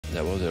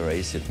There was a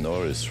race at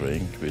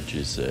Norisring, which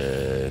is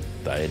a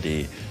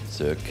tidy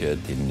circuit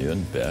in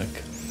Nuremberg.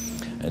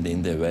 And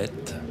in the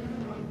wet,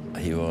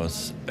 he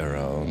was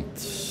around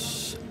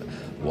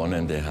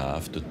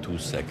 1.5 to 2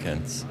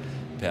 seconds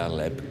per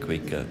lap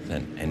quicker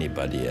than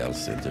anybody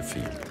else in the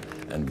field.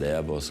 And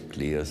there was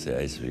clear there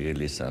is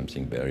really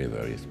something very,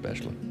 very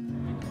special.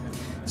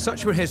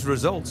 Such were his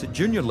results at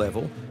junior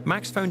level.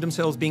 Max found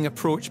himself being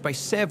approached by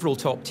several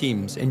top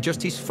teams in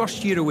just his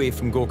first year away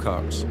from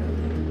go-karts.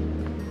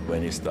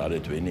 When he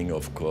started winning,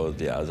 of course,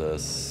 the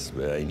others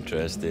were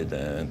interested,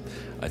 and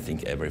I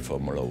think every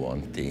Formula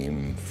One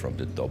team from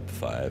the top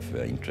 5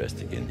 were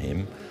interested in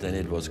him. Then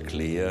it was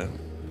clear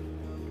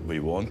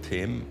we want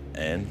him,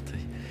 and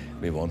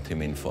we want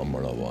him in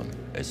Formula One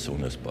as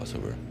soon as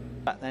possible.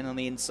 Back then on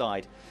the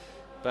inside.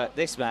 But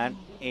this man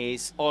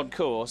is on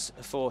course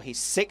for his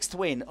 6th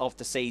win of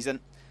the season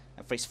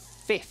and for his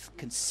 5th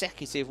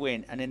consecutive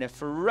win, and in a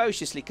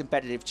ferociously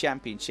competitive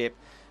championship.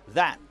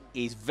 That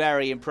is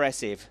very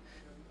impressive.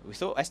 We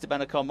thought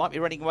Esteban Ocon might be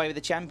running away with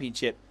the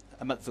championship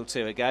a month or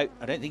two ago.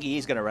 I don't think he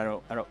is going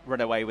to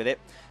run away with it.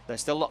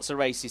 There's still lots of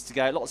races to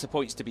go, lots of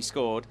points to be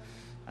scored,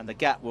 and the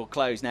gap will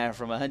close now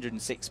from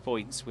 106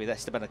 points, with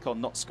Esteban Ocon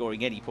not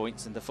scoring any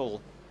points, and the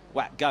full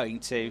whack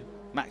going to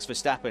Max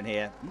Verstappen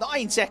here.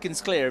 9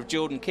 seconds clear of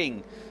Jordan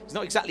King. He's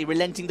not exactly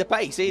relenting the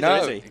pace either,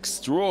 is he?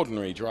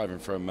 Extraordinary driving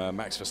from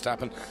Max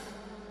Verstappen.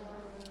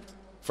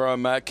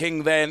 From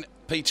King, then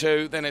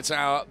P2, then it's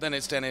Auer, then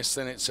it's Dennis,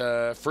 then it's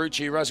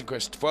Ferrucci,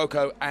 Rosenquist,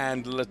 Fuoco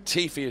and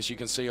Latifi, as you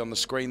can see on the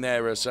screen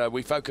there, as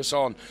we focus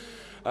on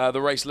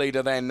the race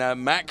leader then,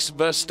 Max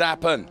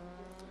Verstappen,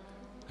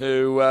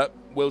 who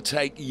will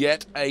take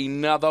yet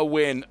another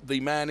win. The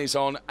man is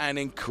on an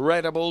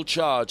incredible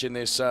charge in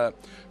this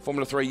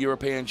Formula 3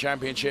 European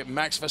Championship.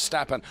 Max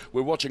Verstappen,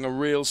 we're watching a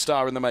real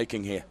star in the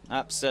making here.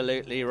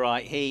 Absolutely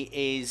right. He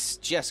is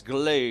just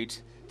glued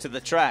to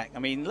the track. I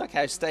mean, look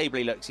how stable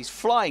he looks. He's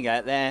flying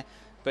out there,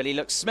 but he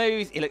looks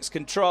smooth, he looks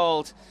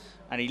controlled,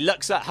 and he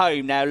looks at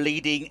home now,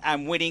 leading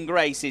and winning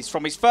races.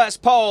 From his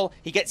first pole,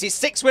 he gets his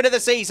 6th win of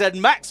the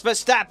season. Max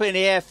Verstappen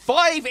here,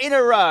 5 in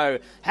a row.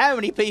 How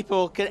many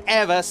people can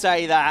ever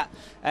say that?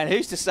 And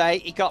who's to say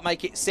he can't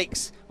make it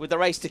 6 with the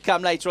race to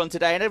come later on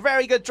today? And a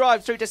very good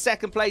drive through to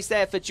 2nd place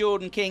there for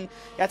Jordan King.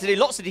 He had to do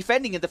lots of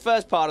defending in the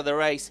first part of the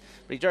race,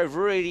 but he drove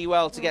really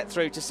well to get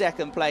through to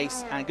 2nd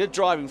place. And good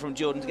driving from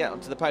Jordan to get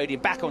onto the podium,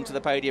 back onto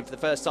the podium for the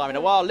first time in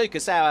a while.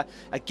 Lucas Auer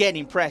again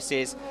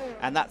impresses,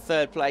 and that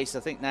 3rd place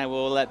I think now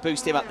will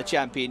boost him up the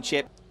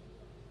championship.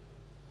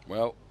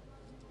 Well,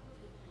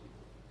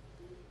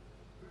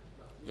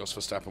 Jos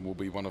Verstappen will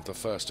be one of the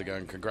first to go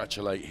and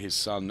congratulate his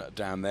son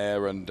down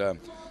there, and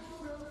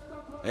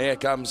here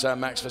comes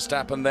Max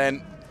Verstappen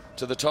then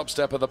to the top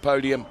step of the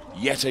podium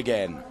yet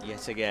again.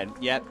 Yet again,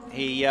 yep,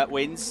 he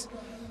wins.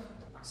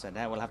 So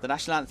now we'll have the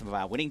national anthem of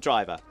our winning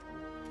driver.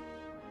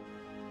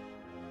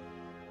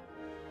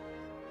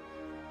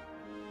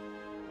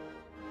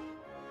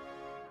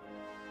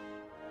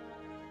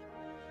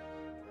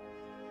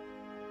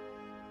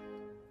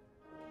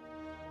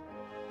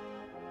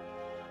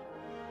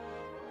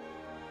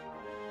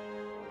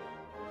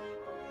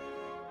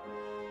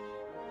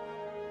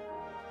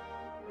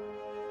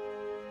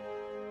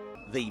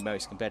 The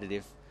most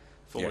competitive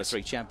Formula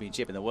 3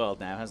 championship in the world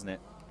now, hasn't it?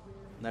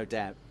 No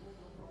doubt.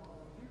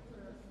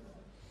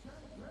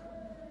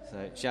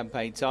 So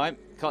champagne time.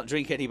 Can't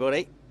drink any,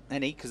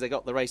 because they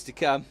got the race to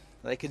come.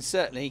 They can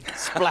certainly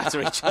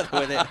splatter each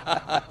other with it.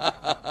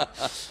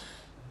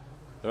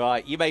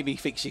 Right, you made me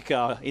fix your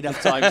car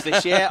enough times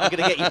this year. I'm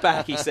going to get you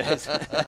back, he says.